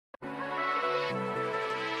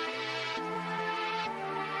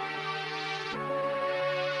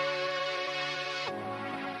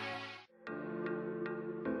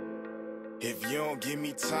If you don't give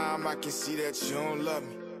me time, I can see that you don't love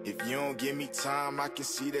me. If you don't give me time, I can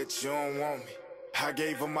see that you don't want me. I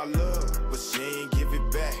gave her my love, but she ain't give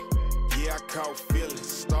it back. Yeah, I caught feelings,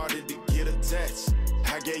 started to get attached.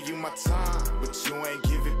 I gave you my time, but you ain't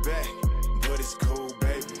give it back. But it's cool,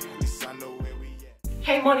 baby, at least I know where we at.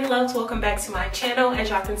 Hey morning loves, welcome back to my channel. As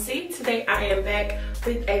y'all can see, today I am back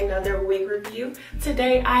with another wig review.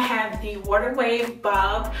 Today I have the Water Wave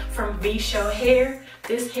Bob from VSHOW hair.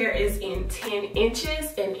 This hair is in 10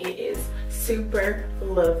 inches and it is super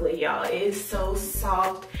lovely, y'all. It is so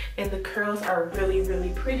soft and the curls are really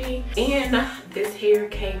pretty. And this hair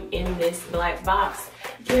came in this black box.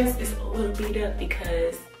 Yes, it's a little beat up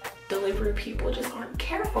because delivery people just aren't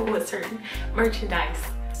careful with certain merchandise.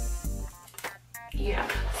 Yeah,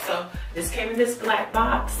 so this came in this black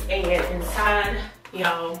box, and inside,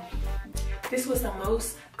 y'all, this was the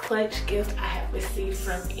most clutch gift I have received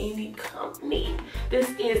from any company. This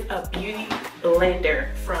is a beauty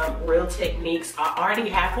blender from Real Techniques. I already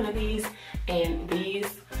have one of these, and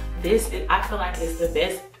I feel like is the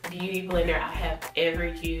best beauty blender I have ever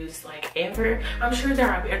used, like ever. I'm sure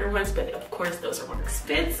there are better ones, but of course those are more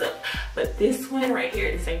expensive. But this one right here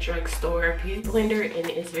is a drugstore beauty blender and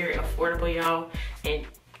it's very affordable, y'all, and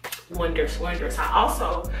wonders. I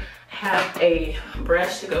also have a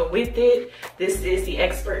brush to go with it. This is the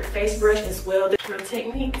Expert Face Brush as well, the Real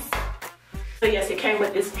Techniques. So yes, it came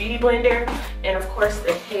with this beauty blender, and of course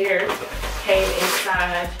the hair came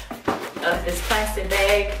inside of this plastic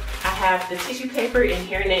bag. I have the tissue paper and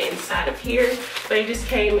hairnet inside of here, but it just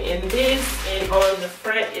came in this, and on the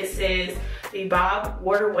front it says the Bob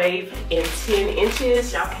Water Wave in 10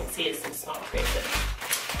 inches. Y'all can see it's in small print,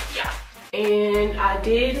 but yeah. And I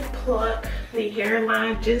did pluck the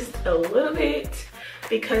hairline just a little bit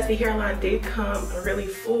because the hairline did come really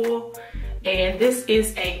full. And this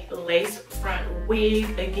is a lace front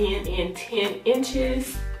wig, again in 10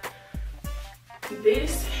 inches.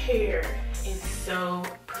 This hair is so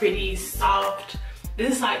pretty soft.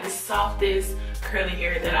 This is like the softest curly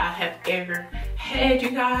hair that I have ever had,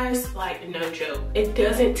 you guys, like no joke. It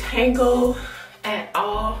doesn't tangle at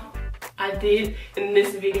all. I did in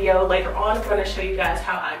this video later on, I'm going to show you guys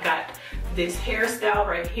how I got this hairstyle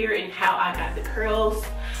right here and how I got the curls.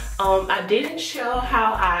 I didn't show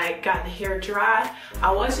how I got the hair dry.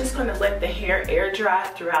 I was just going to let the hair air dry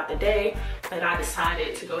throughout the day, but I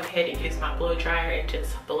decided to go ahead and use my blow dryer and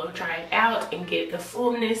just blow dry it out and get the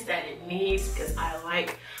fullness that it needs, because I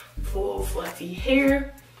like full fluffy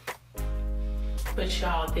hair. But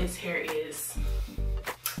y'all, this hair is...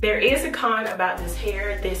 There is a con about this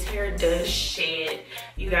hair. This hair does shed.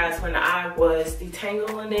 You guys, when I was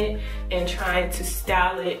detangling it and trying to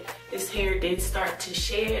style it, this hair did start to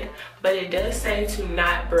shed, but it does say to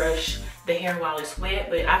not brush the hair while it's wet.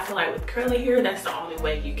 But I feel like with curly hair, that's the only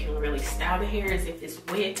way you can really style the hair is if it's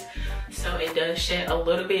wet. So it does shed a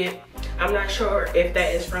little bit. I'm not sure if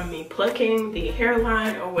that is from me plucking the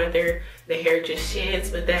hairline or whether the hair just sheds,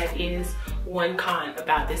 but that is one con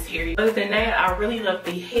about this hair. Other than that, I really love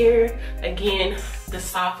the hair. Again, the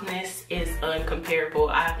softness is uncomparable.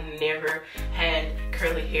 I've never had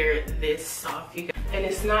curly hair this soft, you guys. And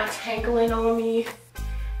it's not tangling on me,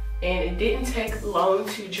 and it didn't take long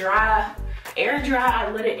to dry. Air dry,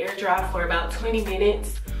 I let it air dry for about 20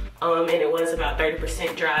 minutes, and it was about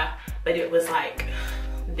 30% dry, but it was like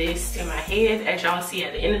this to my head, as y'all see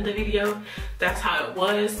at the end of the video. That's how it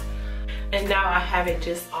was. And now I have it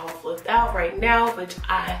just all flipped out right now, which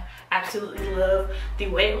I absolutely love. The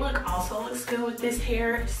wet look also looks good with this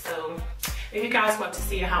hair. So if you guys want to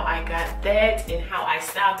see how I got that and how I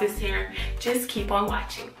styled this hair, just keep on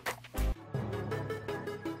watching.